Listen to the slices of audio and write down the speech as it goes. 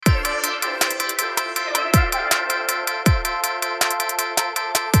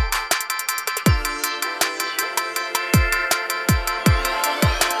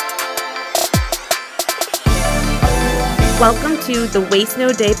to the Waste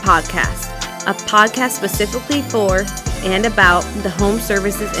No Day podcast, a podcast specifically for and about the home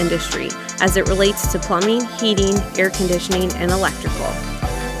services industry as it relates to plumbing, heating, air conditioning, and electrical.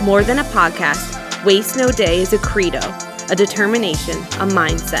 More than a podcast, Waste No Day is a credo, a determination, a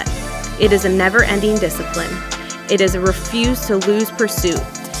mindset. It is a never-ending discipline. It is a refuse to lose pursuit.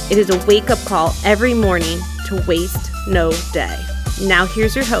 It is a wake-up call every morning to waste no day. Now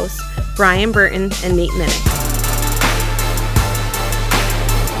here's your hosts, Brian Burton and Nate Minnick.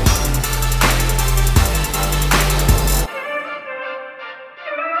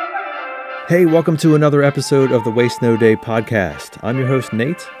 Hey, welcome to another episode of the Waste No Day podcast. I'm your host,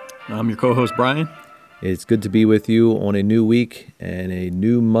 Nate. I'm your co-host, Brian. It's good to be with you on a new week and a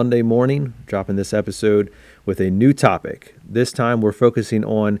new Monday morning, dropping this episode with a new topic. This time we're focusing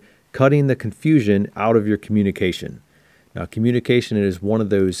on cutting the confusion out of your communication. Now, communication is one of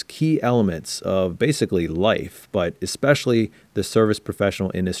those key elements of basically life, but especially the service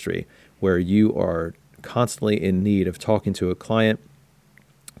professional industry, where you are constantly in need of talking to a client,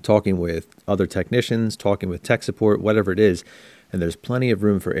 talking with other technicians, talking with tech support, whatever it is, and there's plenty of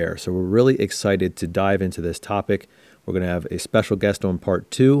room for error. So we're really excited to dive into this topic. We're going to have a special guest on part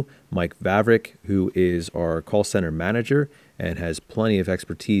 2, Mike Vavrick, who is our call center manager and has plenty of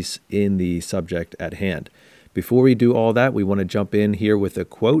expertise in the subject at hand. Before we do all that, we want to jump in here with a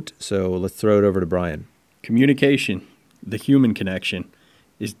quote, so let's throw it over to Brian. Communication, the human connection,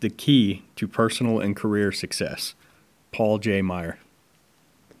 is the key to personal and career success. Paul J. Meyer.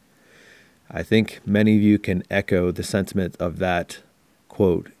 I think many of you can echo the sentiment of that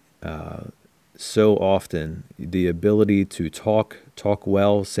quote. So often, the ability to talk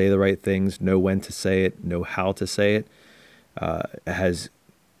well, say the right things, know when to say it, know how to say it, has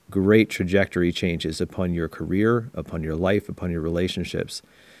great trajectory changes upon your career, upon your life, upon your relationships.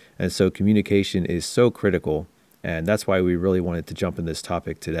 And so communication is so critical, and that's why we really wanted to jump in this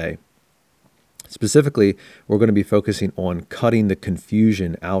topic today. Specifically, we're going to be focusing on cutting the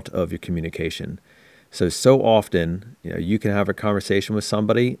confusion out of your communication. So often, you can have a conversation with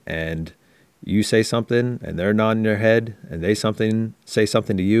somebody and you say something and they're nodding their head and they say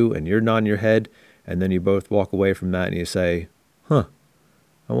something to you and you're nodding your head, and then you both walk away from that and you say, I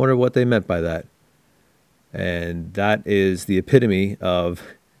wonder what they meant by that. And that is the epitome of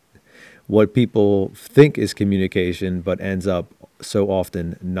what people think is communication, but ends up so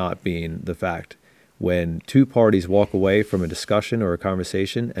often not being the fact. When two parties walk away from a discussion or a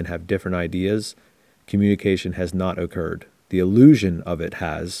conversation and have different ideas, communication has not occurred. The illusion of it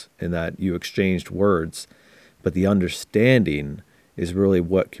has, in that you exchanged words, but the understanding is really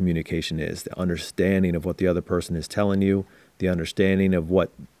what communication is. The understanding of what the other person is telling you, the understanding of what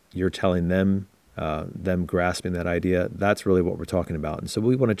you're telling them, them grasping that idea. That's really what we're talking about. And so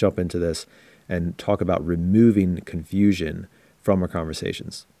we want to jump into this and talk about removing confusion from our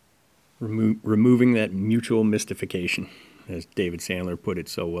conversations. Removing that mutual mystification, as David Sandler put it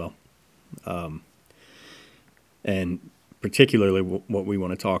so well. And particularly what we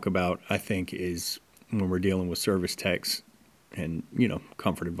want to talk about, I think, is when we're dealing with service techs and,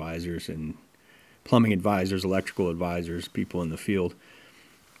 comfort advisors and plumbing advisors, electrical advisors, people in the field,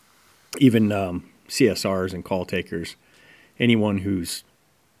 even CSRs and call takers, anyone who's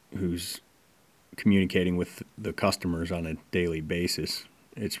communicating with the customers on a daily basis.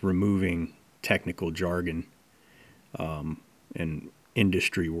 It's removing technical jargon and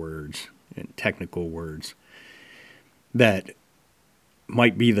industry words and technical words that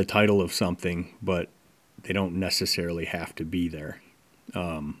might be the title of something, but they don't necessarily have to be there.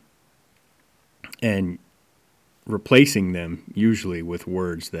 And replacing them usually with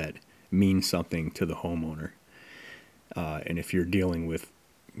words that mean something to the homeowner. And if you're dealing with,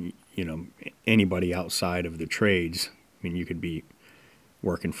 anybody outside of the trades, you could be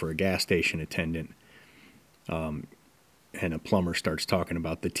working for a gas station attendant, and a plumber starts talking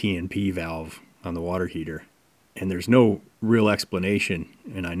about the T&P valve on the water heater, and there's no real explanation,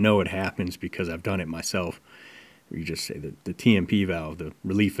 and I know it happens because I've done it myself, where you just say the T&P valve, the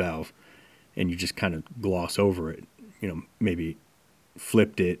relief valve, and you just kind of gloss over it, maybe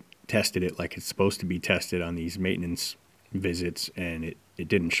flipped it, tested it like it's supposed to be tested on these maintenance visits, and it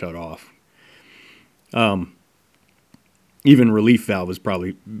didn't shut off. Even relief valve is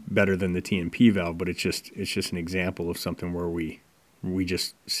probably better than the T&P valve, but it's just an example of something where we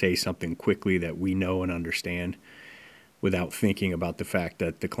just say something quickly that we know and understand without thinking about the fact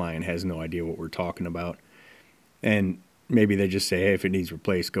that the client has no idea what we're talking about. And maybe they just say, hey, if it needs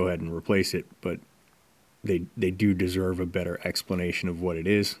replaced, go ahead and replace it. But they do deserve a better explanation of what it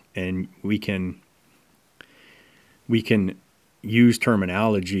is. And we can use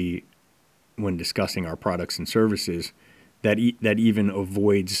terminology when discussing our products and services that even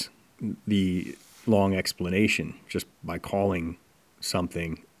avoids the long explanation just by calling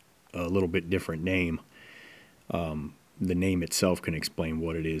something a little bit different name. The name itself can explain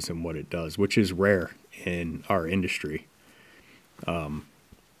what it is and what it does, which is rare in our industry. And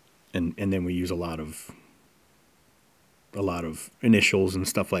then we use a lot of initials and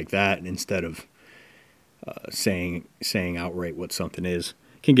stuff like that, and instead of saying outright what something is.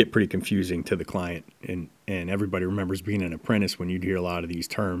 It can get pretty confusing to the client, and everybody remembers being an apprentice when you'd hear a lot of these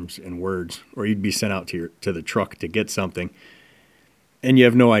terms and words, or you'd be sent out to the truck to get something, and you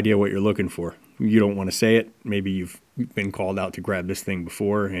have no idea what you're looking for. You don't want to say it. Maybe you've been called out to grab this thing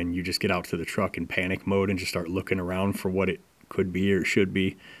before, and you just get out to the truck in panic mode and just start looking around for what it could be or should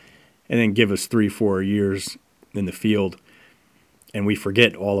be. And then give us 3-4 years in the field, and we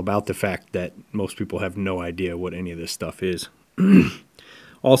forget all about the fact that most people have no idea what any of this stuff is.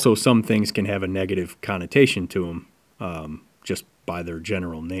 Also, some things can have a negative connotation to them just by their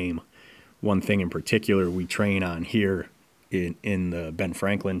general name. One thing in particular we train on here in the Ben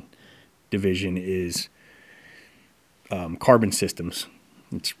Franklin division is carbon systems.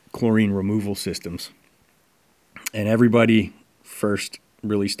 It's chlorine removal systems. And everybody first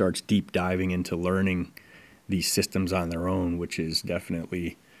really starts deep diving into learning these systems on their own, which is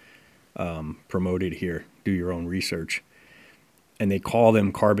definitely promoted here. Do your own research. And they call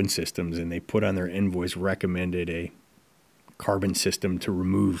them carbon systems, and they put on their invoice recommended a carbon system to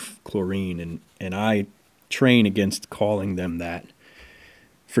remove chlorine. And I train against calling them that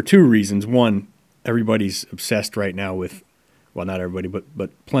for 2 reasons. One, everybody's obsessed right now with, well, not everybody,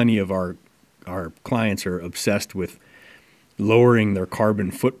 but plenty of our clients are obsessed with lowering their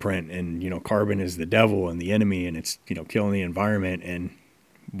carbon footprint, and carbon is the devil and the enemy, and it's killing the environment. And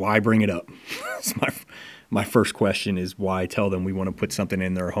why bring it up? It's my first question is why tell them we want to put something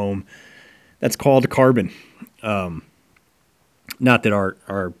in their home that's called carbon. Not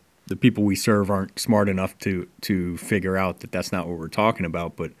that the people we serve aren't smart enough to figure out that that's not what we're talking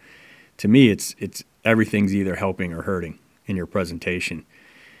about, but to me it's everything's either helping or hurting in your presentation.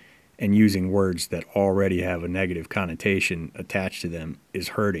 And using words that already have a negative connotation attached to them is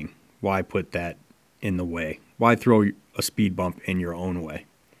hurting. Why put that in the way? Why throw a speed bump in your own way?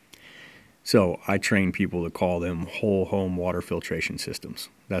 So I train people to call them whole home water filtration systems.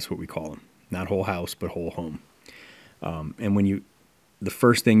 That's what we call them. Not whole house, but whole home. And the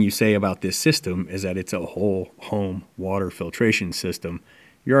first thing you say about this system is that it's a whole home water filtration system,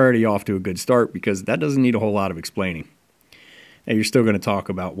 you're already off to a good start, because that doesn't need a whole lot of explaining. And you're still going to talk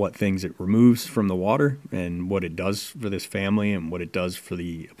about what things it removes from the water and what it does for this family and what it does for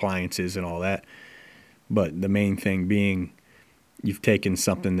the appliances and all that. But the main thing being, you've taken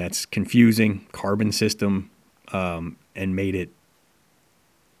something that's confusing, carbon system, and made it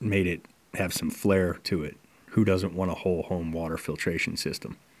have some flair to it. Who doesn't want a whole home water filtration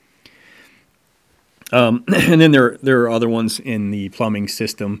system? And then there are other ones in the plumbing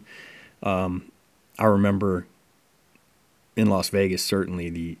system. I remember in Las Vegas,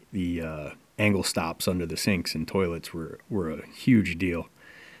 certainly the angle stops under the sinks and toilets were a huge deal.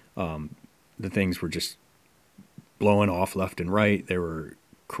 The things were just blowing off left and right. They were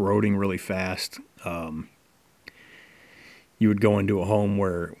corroding really fast. You would go into a home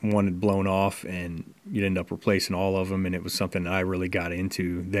where one had blown off, and you'd end up replacing all of them. And it was something that I really got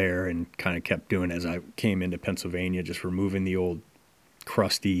into there and kind of kept doing as I came into Pennsylvania, just removing the old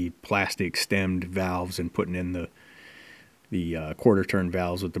crusty plastic stemmed valves and putting in the quarter turn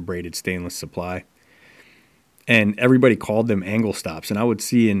valves with the braided stainless supply. And everybody called them angle stops. And I would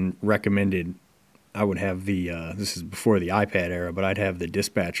see in recommended, I would have this is before the iPad era, but I'd have the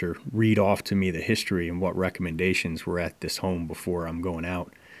dispatcher read off to me the history and what recommendations were at this home before I'm going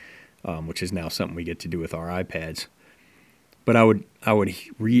out, which is now something we get to do with our iPads. But I would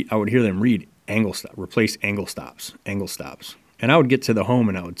hear them read angle stop, replace angle stops. And I would get to the home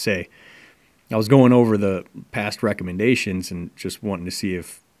and I would say, I was going over the past recommendations and just wanting to see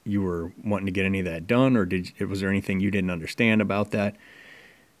if you were wanting to get any of that done, or was there anything you didn't understand about that?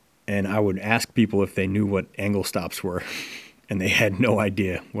 And I would ask people if they knew what angle stops were, and they had no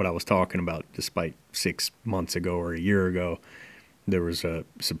idea what I was talking about, despite 6 months ago or a year ago, there was a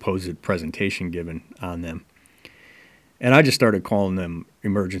supposed presentation given on them. And I just started calling them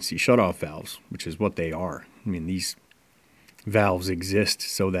emergency shutoff valves, which is what they are. I mean, these valves exist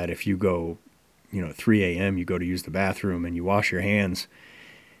so that if you go, 3 a.m., you go to use the bathroom and you wash your hands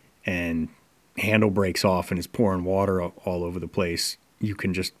and handle breaks off and is pouring water all over the place, you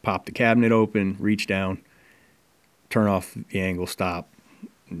can just pop the cabinet open, reach down, turn off the angle stop,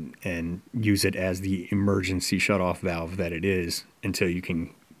 and use it as the emergency shutoff valve that it is until you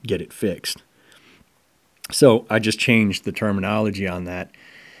can get it fixed. So I just changed the terminology on that.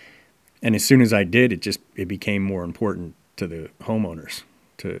 And as soon as I did, it became more important to the homeowners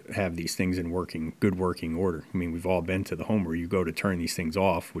to have these things in good working order. I mean, we've all been to the home where you go to turn these things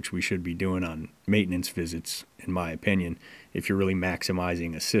off, which we should be doing on maintenance visits, in my opinion. If you're really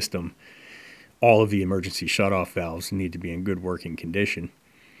maximizing a system, all of the emergency shutoff valves need to be in good working condition.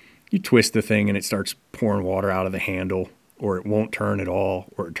 You twist the thing and it starts pouring water out of the handle, or it won't turn at all,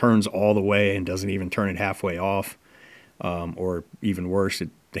 or it turns all the way and doesn't even turn it halfway off, or even worse,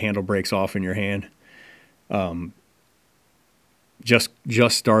 the handle breaks off in your hand. Just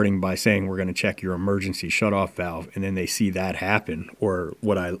starting by saying we're going to check your emergency shutoff valve, and then they see that happen. Or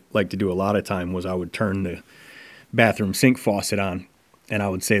what I like to do a lot of time was I would turn the bathroom sink faucet on, and I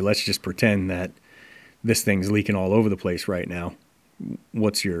would say, let's just pretend that this thing's leaking all over the place right now.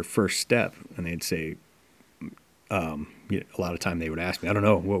 What's your first step? And they'd say, a lot of time they would ask me, I don't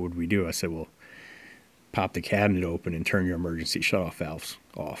know, what would we do? I said, well, pop the cabinet open and turn your emergency shutoff valves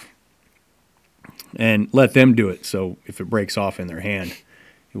off. And let them do it. So if it breaks off in their hand,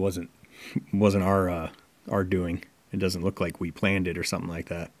 it wasn't our doing. It doesn't look like we planned it or something like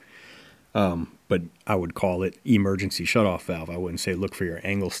that. But I would call it emergency shutoff valve. I wouldn't say look for your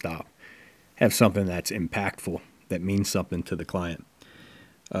angle stop. Have something that's impactful, that means something to the client.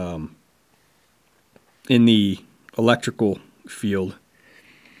 In the electrical field,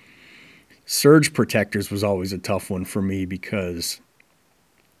 surge protectors was always a tough one for me, because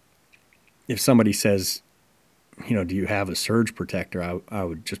if somebody says, do you have a surge protector? I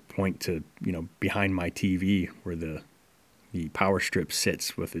would just point to, behind my TV where the power strip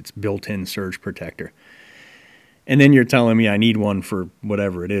sits with its built-in surge protector. And then you're telling me I need one for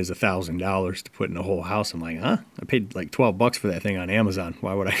whatever it is, $1,000 to put in the whole house. I'm like, huh? I paid like $12 for that thing on Amazon.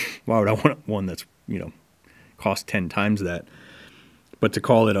 Why would I want one that's, cost 10 times that? But to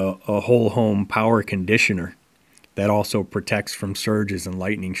call it a whole home power conditioner that also protects from surges and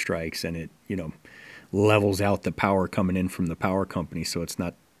lightning strikes, and it, levels out the power coming in from the power company, so it's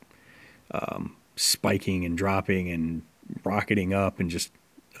not spiking and dropping and rocketing up, and just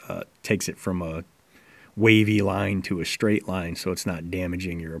takes it from a wavy line to a straight line, so it's not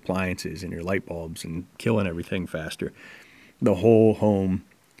damaging your appliances and your light bulbs and killing everything faster. The whole home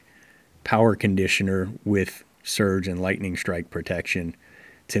power conditioner with surge and lightning strike protection,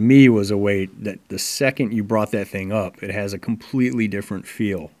 to me, was a way that the second you brought that thing up, it has a completely different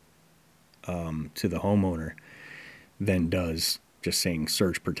feel to the homeowner than does just saying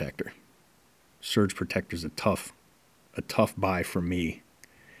surge protector. Surge protector is a tough buy for me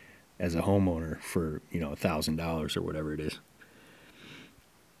as a homeowner for $1,000 or whatever it is.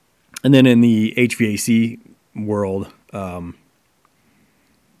 And then in the HVAC world,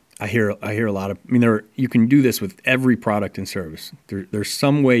 I hear a lot of. You can do this with every product and service. There's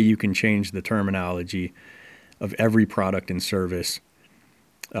some way you can change the terminology of every product and service,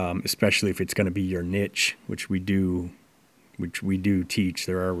 especially if it's going to be your niche, which we do teach.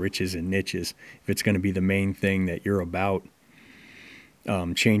 There are riches and niches. If it's going to be the main thing that you're about,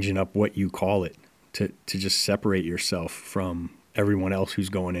 changing up what you call it to just separate yourself from everyone else who's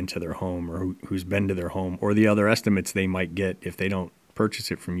going into their home, or who's been to their home, or the other estimates they might get if they don't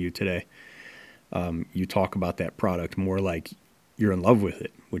purchase it from you today. You talk about that product more like you're in love with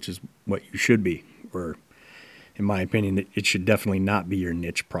it, which is what you should be. Or, in my opinion, it should definitely not be your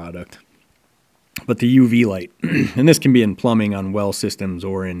niche product. But the UV light, and this can be in plumbing on well systems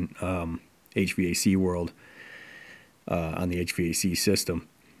or in HVAC world, on the HVAC system.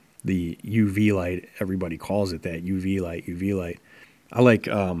 The UV light, everybody calls it that, UV light. I like,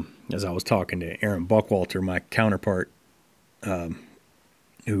 as I was talking to Aaron Buckwalter, my counterpart,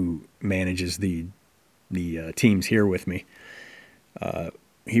 who manages the teams here with me,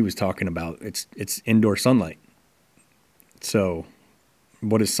 he was talking about it's indoor sunlight. So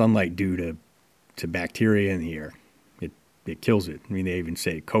what does sunlight do to bacteria in the air? It kills it. They even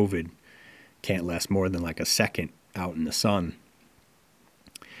say COVID can't last more than like a second out in the sun.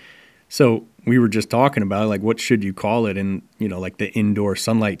 So we were just talking about like, what should you call it? And, like the indoor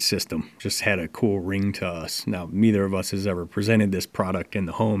sunlight system just had a cool ring to us. Now, neither of us has ever presented this product in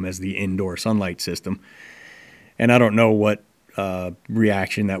the home as the indoor sunlight system. And I don't know what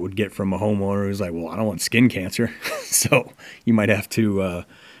reaction that would get from a homeowner who's like, well, I don't want skin cancer. So you might have to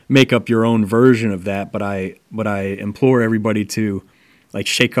make up your own version of that. But I implore everybody to like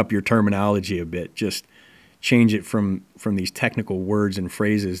shake up your terminology a bit. Just change it from these technical words and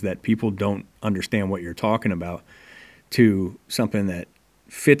phrases that people don't understand what you're talking about to something that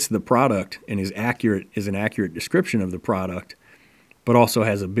fits the product and is an accurate description of the product, but also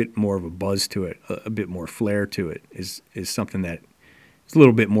has a bit more of a buzz to it, a bit more flair to it, is something that is a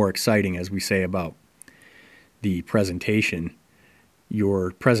little bit more exciting, as we say about the presentation,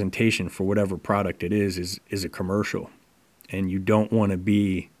 your presentation for whatever product it is a commercial. And you don't want to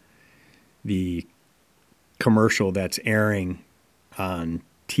be the commercial that's airing on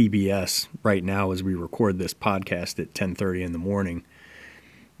TBS right now as we record this podcast at 10:30 in the morning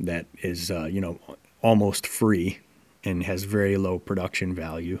that is, almost free and has very low production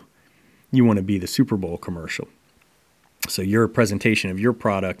value. You want to be the Super Bowl commercial. So your presentation of your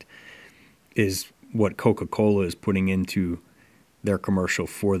product is what Coca-Cola is putting into their commercial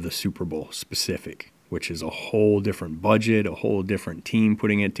for the Super Bowl specific, which is a whole different budget, a whole different team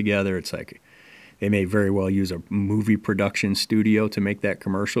putting it together. It's like they may very well use a movie production studio to make that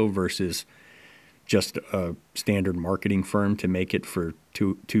commercial versus just a standard marketing firm to make it for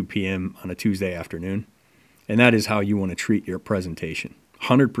 2 p.m. on a Tuesday afternoon. And that is how you want to treat your presentation.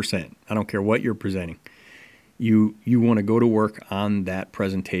 100%. I don't care what you're presenting. You want to go to work on that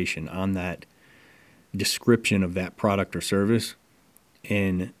presentation, on that description of that product or service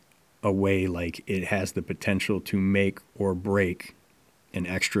in a way like it has the potential to make or break an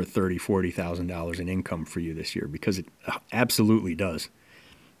extra $30,000, $40,000 in income for you this year, because it absolutely does.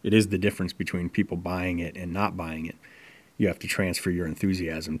 It is the difference between people buying it and not buying it. You have to transfer your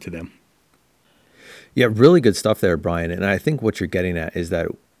enthusiasm to them. Yeah, really good stuff there, Brian. And I think what you're getting at is that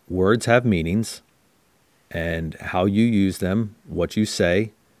words have meanings, and how you use them, what you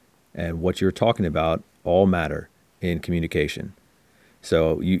say, and what you're talking about all matter in communication.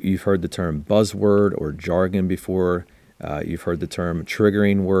 So you've heard the term buzzword or jargon before. You've heard the term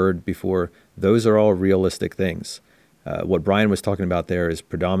triggering word before. Those are all realistic things. What Brian was talking about there is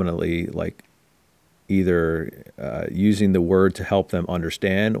predominantly like either using the word to help them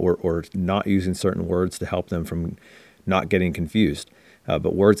understand or not using certain words to help them from not getting confused.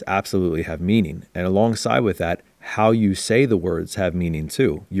 But words absolutely have meaning. And alongside with that, how you say the words have meaning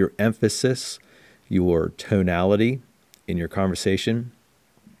too. Your emphasis, your tonality in your conversation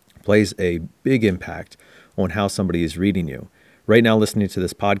plays a big impact on how somebody is reading you. Right now, listening to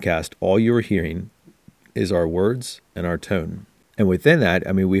this podcast, all you're hearing is our words and our tone. And within that,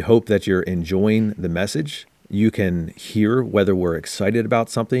 I mean, we hope that you're enjoying the message. You can hear whether we're excited about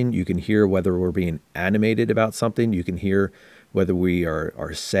something. You can hear whether we're being animated about something. You can hear whether we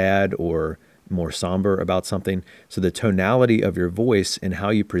are sad or more somber about something. So the tonality of your voice and how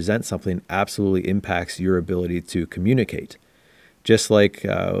you present something absolutely impacts your ability to communicate. Just like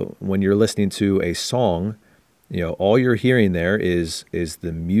when you're listening to a song, all you're hearing there is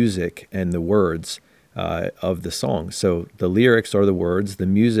the music and the words of the song. So the lyrics are the words, the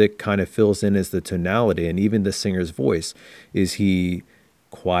music kind of fills in as the tonality, and even the singer's voice. Is he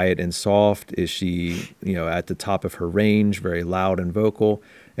quiet and soft? Is she, at the top of her range, very loud and vocal?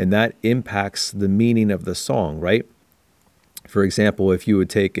 And that impacts the meaning of the song, right? For example, if you would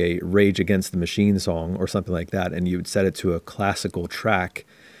take a Rage Against the Machine song or something like that, and you would set it to a classical track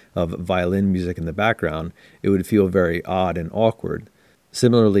of violin music in the background, it would feel very odd and awkward.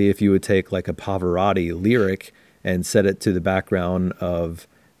 Similarly, if you would take like a Pavarotti lyric and set it to the background of,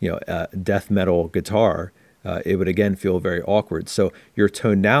 death metal guitar, it would again feel very awkward. So your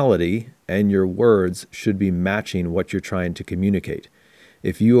tonality and your words should be matching what you're trying to communicate.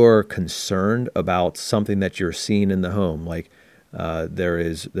 If you are concerned about something that you're seeing in the home, like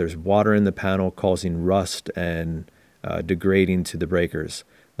there's water in the panel causing rust and degrading to the breakers,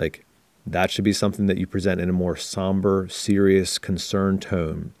 like that should be something that you present in a more somber, serious, concerned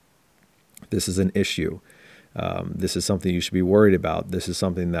tone. This is an issue. This is something you should be worried about. This is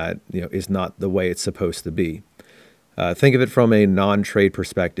something that is not the way it's supposed to be. Think of it from a non-trade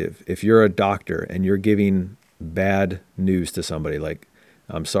perspective. If you're a doctor and you're giving bad news to somebody, like,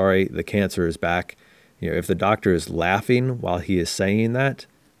 I'm sorry, the cancer is back. If the doctor is laughing while he is saying that,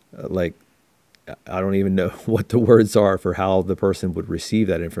 I don't even know what the words are for how the person would receive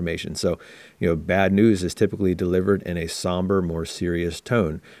that information. So, bad news is typically delivered in a somber, more serious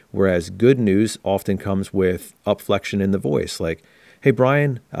tone, whereas good news often comes with upflexion in the voice. Like, hey,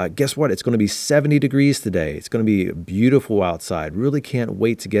 Brian, guess what? It's going to be 70 degrees today. It's going to be beautiful outside. Really can't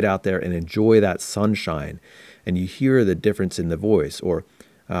wait to get out there and enjoy that sunshine. And you hear the difference in the voice. Or,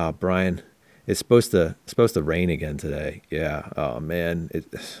 Brian, it's supposed to rain again today. Yeah. Oh man,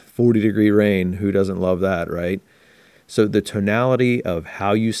 it's 40-degree rain. Who doesn't love that, right? So the tonality of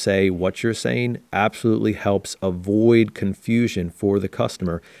how you say what you're saying absolutely helps avoid confusion for the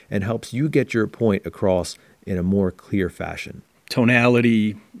customer and helps you get your point across in a more clear fashion.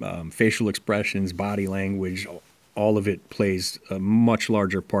 Tonality, facial expressions, body language, all of it plays a much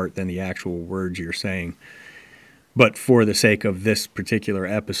larger part than the actual words you're saying. But for the sake of this particular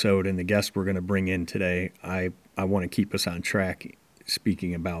episode and the guest we're going to bring in today, I want to keep us on track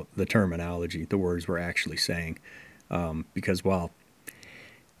speaking about the terminology, the words we're actually saying. Because while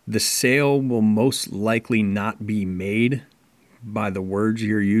the sale will most likely not be made by the words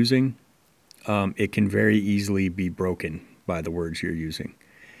you're using, it can very easily be broken by the words you're using.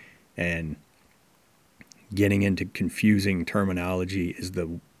 And getting into confusing terminology is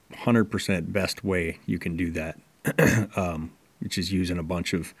the 100% best way you can do that, which is using a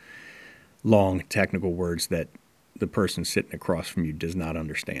bunch of long technical words that the person sitting across from you does not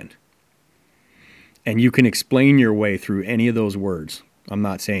understand. And you can explain your way through any of those words. I'm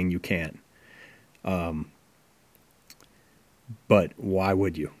not saying you can't. But why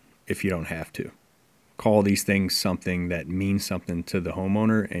would you if you don't have to? Call these things something that means something to the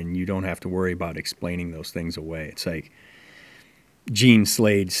homeowner, and you don't have to worry about explaining those things away. It's like Gene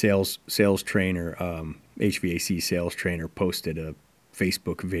Slade, sales trainer, HVAC sales trainer, posted a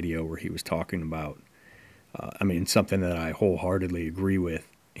Facebook video where he was talking about, something that I wholeheartedly agree with.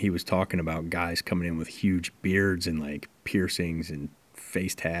 He was talking about guys coming in with huge beards and like piercings and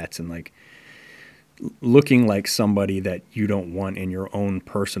face tats and like looking like somebody that you don't want in your own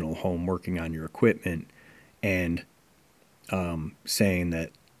personal home working on your equipment, and saying that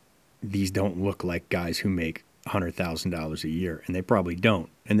these don't look like guys who make $100,000 a year, and they probably don't.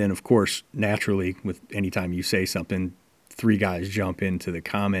 And then, of course, naturally, with anytime you say something, 3 guys jump into the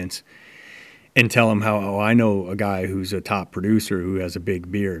comments and tell them how, I know a guy who's a top producer who has a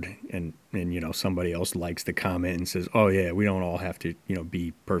big beard, and somebody else likes the comment and says, oh yeah, we don't all have to,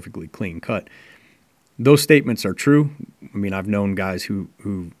 be perfectly clean cut. Those statements are true. I mean, I've known guys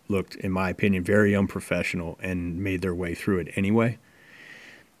who looked, in my opinion, very unprofessional and made their way through it anyway.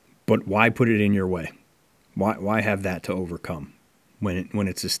 But why put it in your way? Why have that to overcome when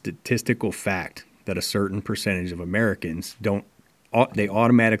it's a statistical fact that a certain percentage of Americans they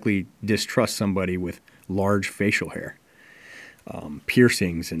automatically distrust somebody with large facial hair,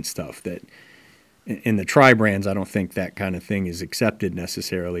 piercings and stuff. That in the tri-brands, I don't think that kind of thing is accepted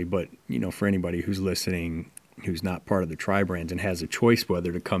necessarily. But for anybody who's listening, who's not part of the tri-brands and has a choice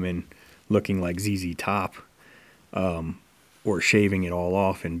whether to come in looking like ZZ Top, or shaving it all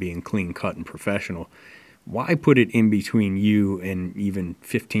off and being clean cut and professional, why put it in between you and even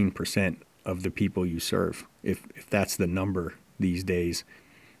 15% of the people you serve? If that's the number these days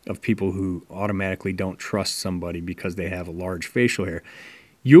of people who automatically don't trust somebody because they have a large facial hair.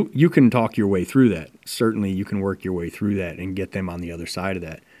 You can talk your way through that. Certainly you can work your way through that and get them on the other side of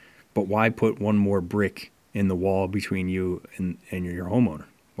that. But why put one more brick in the wall between you and your homeowner?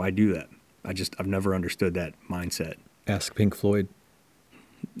 Why do that? I've never understood that mindset. Ask Pink Floyd.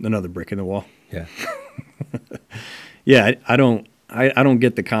 Another brick in the wall. Yeah. Yeah, I don't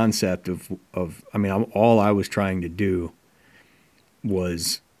get the concept of all I was trying to do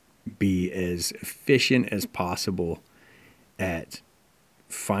was be as efficient as possible at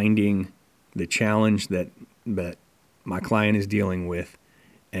finding the challenge that my client is dealing with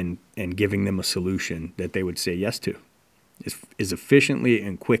and giving them a solution that they would say yes to as efficiently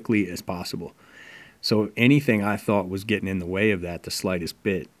and quickly as possible. So anything I thought was getting in the way of that, the slightest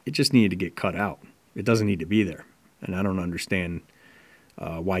bit, it just needed to get cut out. It doesn't need to be there. And I don't understand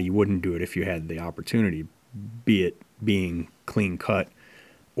why you wouldn't do it if you had the opportunity, be it being clean cut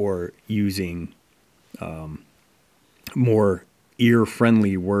or using more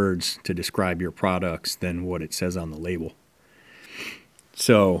ear-friendly words to describe your products than what it says on the label.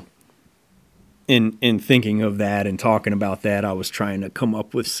 So in thinking of that and talking about that, I was trying to come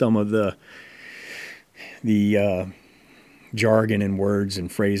up with some of the jargon and words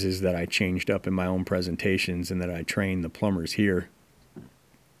and phrases that I changed up in my own presentations and that I train the plumbers here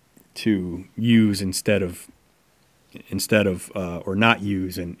to use instead of or not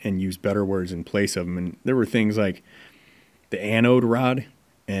use and use better words in place of them. And there were things like the anode rod,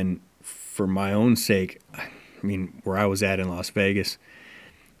 and for my own sake, where I was at in Las Vegas,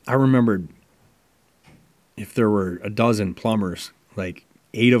 I remembered if there were a dozen plumbers, like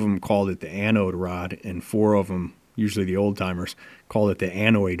 8 of them called it the anode rod, and 4 of them, usually the old timers, called it the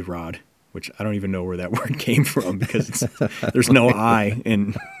anoid rod, which I don't even know where that word came from because there's no I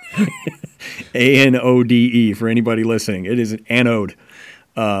in ANODE for anybody listening. It is an anode.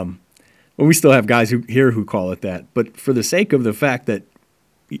 Well, we still have guys who call it that. But for the sake of the fact that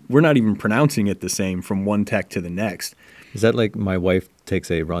we're not even pronouncing it the same from one tech to the next. Is that like my wife takes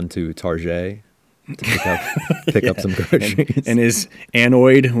a run to Target to pick up some groceries? And is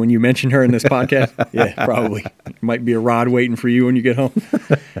anoid when you mention her in this podcast? Yeah, probably. Might be a rod waiting for you when you get home.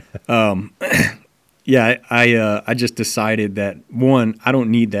 I just decided that, one, I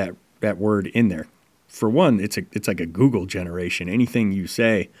don't need that word in there. For one, it's like a Google generation. Anything you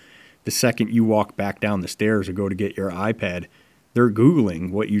say, the second you walk back down the stairs or go to get your iPad, They're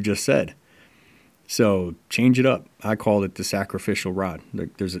Googling what you just said. So change it up. I called it the sacrificial rod.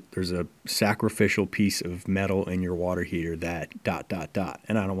 Like there's a sacrificial piece of metal in your water heater that ...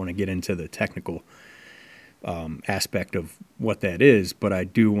 And I don't want to get into the technical aspect of what that is, but I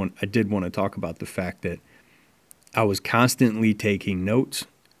did want to talk about the fact that I was constantly taking notes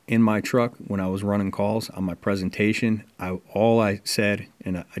in my truck when I was running calls on my presentation. All I said,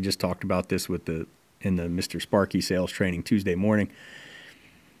 and I just talked about this in the Mr. Sparky sales training Tuesday morning,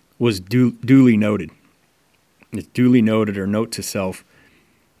 was duly noted. It's duly noted, or note to self.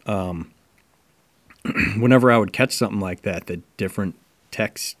 Whenever I would catch something like that different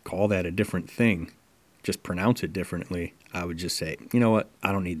texts call that a different thing, just pronounce it differently, I would just say, you know what,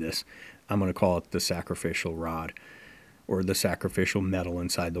 I don't need this. I'm going to call it the sacrificial rod or the sacrificial metal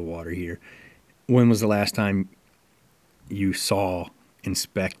inside the water heater. When was the last time you saw,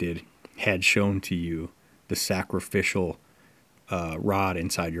 inspected, had shown to you the sacrificial rod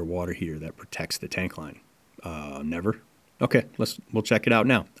inside your water heater that protects the tank line? Never. Okay, we'll check it out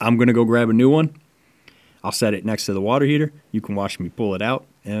now. I'm going to go grab a new one. I'll set it next to the water heater. You can watch me pull it out,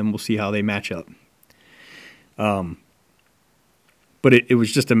 and we'll see how they match up. But it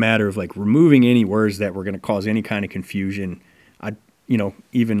was just a matter of like removing any words that were going to cause any kind of confusion.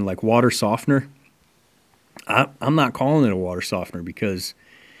 Even like water softener, I'm not calling it a water softener because,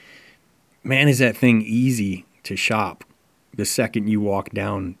 man, is that thing easy to shop. The second you walk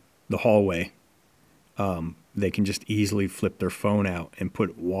down the hallway, they can just easily flip their phone out and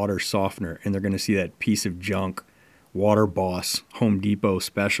put water softener, and they're going to see that piece of junk Water Boss Home Depot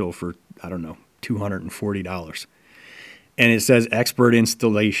special for, I don't know, $240. And it says expert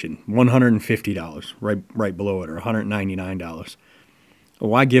installation, $150 right below it, or $199. Well,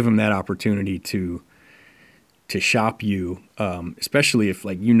 why give them that opportunity to shop you, especially if,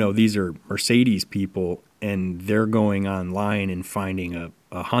 like, these are Mercedes people and they're going online and finding a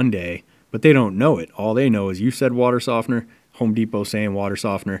Hyundai, but they don't know it. All they know is you said water softener, Home Depot saying water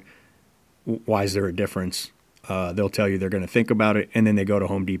softener. Why is there a difference? They'll tell you they're going to think about it, and then they go to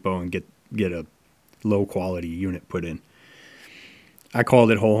Home Depot and get a low quality unit put in. I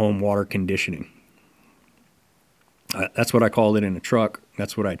called it whole home water conditioning. That's what I called it in a truck.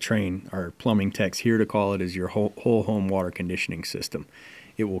 That's what I train our plumbing techs here to call it, is your whole home water conditioning system.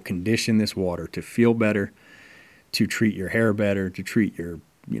 It will condition this water to feel better, to treat your hair better, to treat your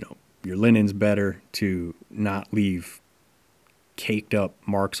linens better, to not leave caked up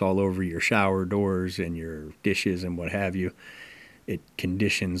marks all over your shower doors and your dishes and what have you. It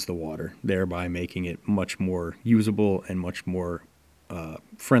conditions the water, thereby making it much more usable and much more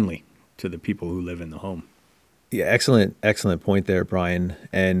friendly to the people who live in the home. Yeah, excellent point there, Brian.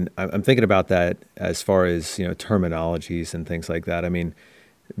 And I'm thinking about that as far as, terminologies and things like that. I mean,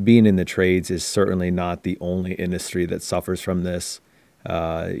 being in the trades is certainly not the only industry that suffers from this.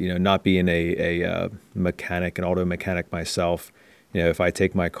 Not being a mechanic, an auto mechanic myself, if I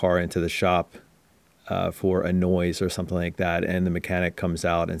take my car into the shop for a noise or something like that, and the mechanic comes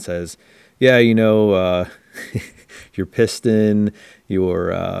out and says, yeah, your piston, your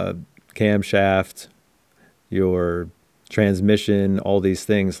camshaft, your transmission, all these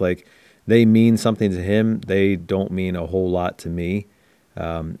things, like, they mean something to him. They don't mean a whole lot to me.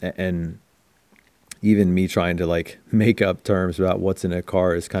 And even me trying to like make up terms about what's in a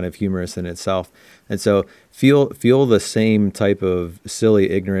car is kind of humorous in itself. And so feel the same type of silly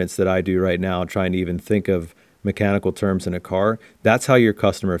ignorance that I do right now, trying to even think of mechanical terms in a car. That's how your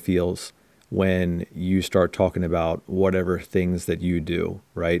customer feels when you start talking about whatever things that you do,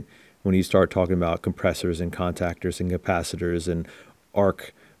 right? When you start talking about compressors and contactors and capacitors and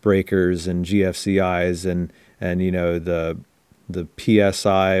arc breakers and GFCIs and the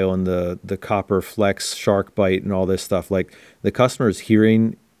PSI on the copper flex shark bite and all this stuff. Like, the customer is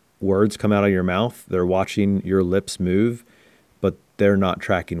hearing words come out of your mouth. They're watching your lips move, but they're not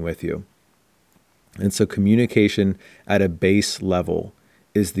tracking with you. And so communication at a base level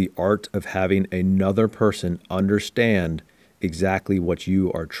is the art of having another person understand exactly what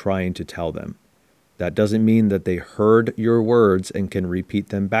you are trying to tell them. That doesn't mean that they heard your words and can repeat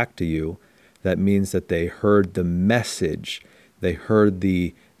them back to you. That means that they heard the message. They heard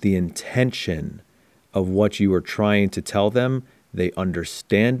the intention of what you were trying to tell them. They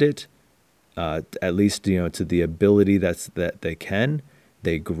understand it, at least to the ability that they can.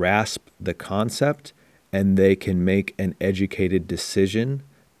 They grasp the concept, and they can make an educated decision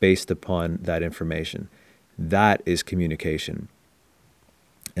based upon that information. That is communication.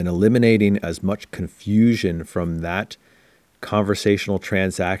 And eliminating as much confusion from that conversational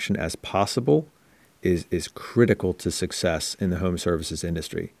transaction as possible is critical to success in the home services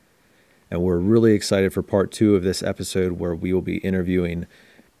industry. And we're really excited for part 2 of this episode, where we will be interviewing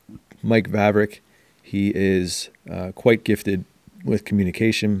Mike Vavrick. He is quite gifted with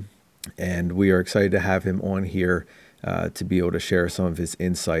communication, and we are excited to have him on here to be able to share some of his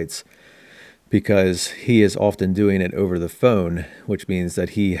insights, because he is often doing it over the phone, which means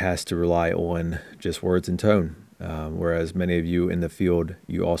that he has to rely on just words and tone. Whereas many of you in the field,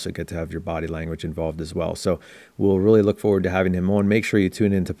 you also get to have your body language involved as well. So we'll really look forward to having him on. Make sure you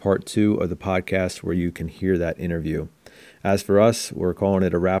tune into part 2 of the podcast, where you can hear that interview. As for us, we're calling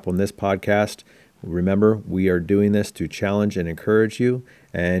it a wrap on this podcast. Remember, we are doing this to challenge and encourage you.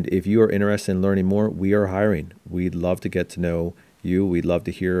 And if you are interested in learning more, we are hiring. We'd love to get to know you. We'd love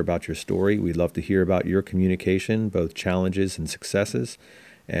to hear about your story. We'd love to hear about your communication, both challenges and successes.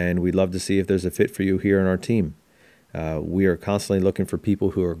 And we'd love to see if there's a fit for you here on our team. We are constantly looking for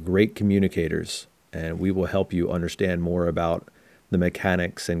people who are great communicators, and we will help you understand more about the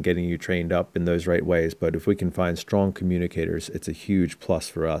mechanics and getting you trained up in those right ways. But if we can find strong communicators, it's a huge plus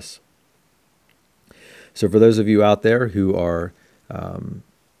for us. So for those of you out there who are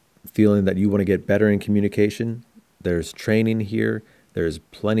feeling that you want to get better in communication, there's training here. There's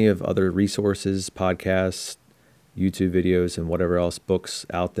plenty of other resources, podcasts, YouTube videos, and whatever else, books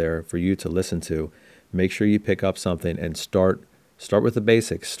out there for you to listen to. Make sure you pick up something and start with the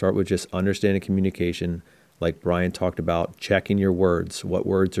basics. Start with just understanding communication, like Brian talked about, checking your words. What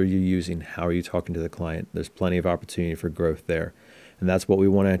words are you using? How are you talking to the client? There's plenty of opportunity for growth there. And that's what we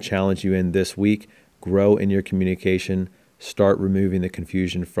want to challenge you in this week. Grow in your communication, start removing the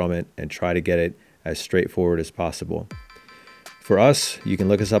confusion from it, and try to get it as straightforward as possible. For us, you can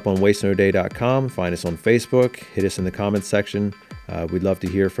look us up on wasteanoday.com, find us on Facebook, hit us in the comments section. We'd love to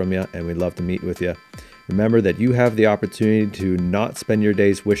hear from you, and we'd love to meet with you. Remember that you have the opportunity to not spend your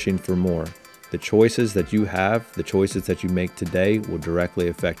days wishing for more. The choices that you have, the choices that you make today, will directly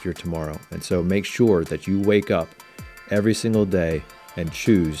affect your tomorrow. And so make sure that you wake up every single day and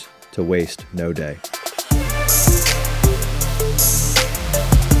choose to waste no day.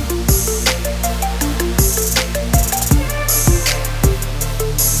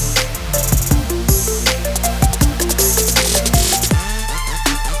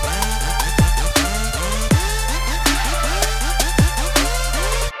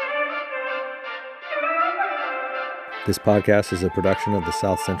 This podcast is a production of the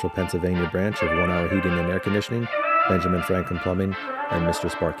South Central Pennsylvania branch of 1 Hour Heating and Air Conditioning, Benjamin Franklin Plumbing, and Mr.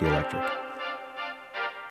 Sparky Electric.